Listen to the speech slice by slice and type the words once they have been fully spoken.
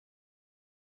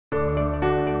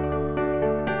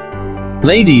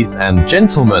Ladies and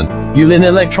gentlemen, Yulin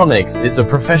Electronics is a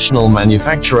professional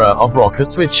manufacturer of rocker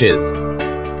switches.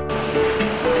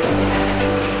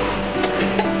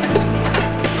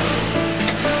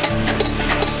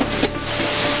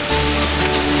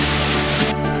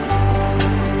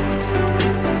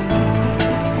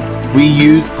 We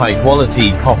use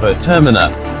high-quality copper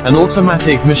termina, an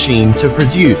automatic machine to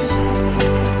produce.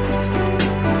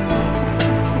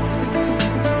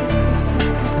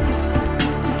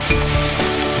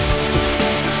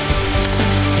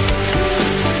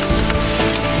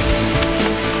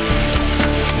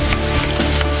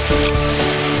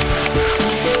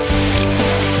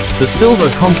 The silver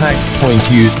contact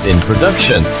point used in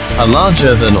production are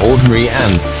larger than ordinary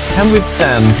and can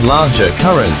withstand larger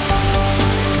currents.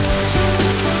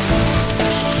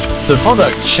 The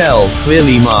product shell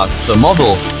clearly marks the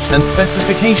model and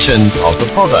specifications of the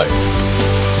product.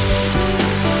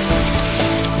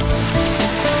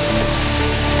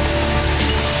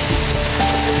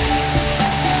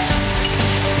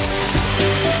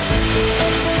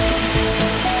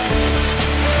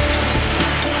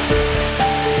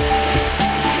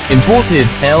 Imported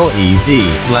LED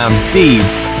lamp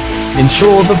beads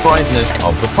ensure the brightness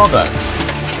of the product.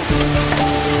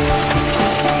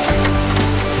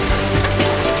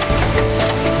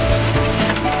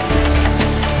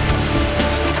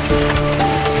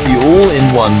 The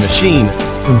all-in-one machine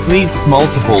completes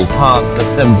multiple parts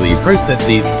assembly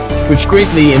processes, which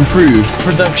greatly improves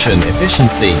production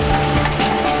efficiency.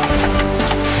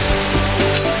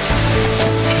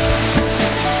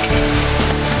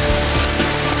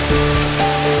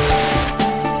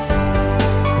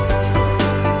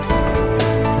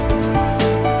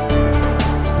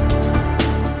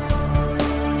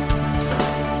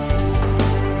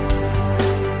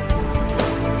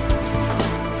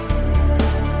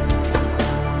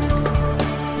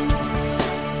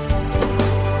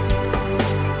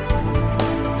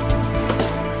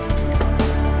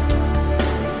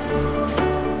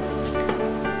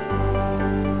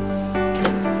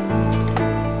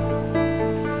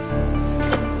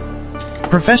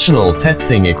 Professional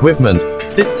testing equipment,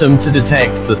 system to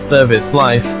detect the service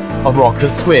life of rocker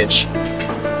switch.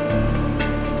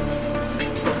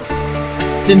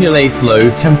 Simulate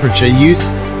low temperature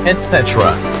use,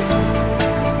 etc.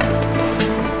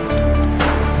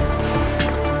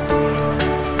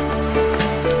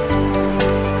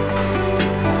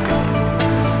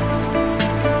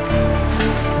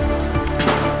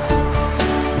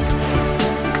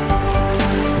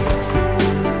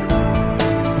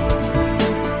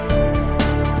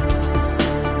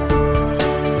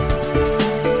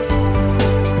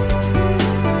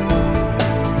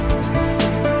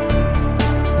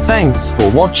 Thanks for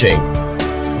watching.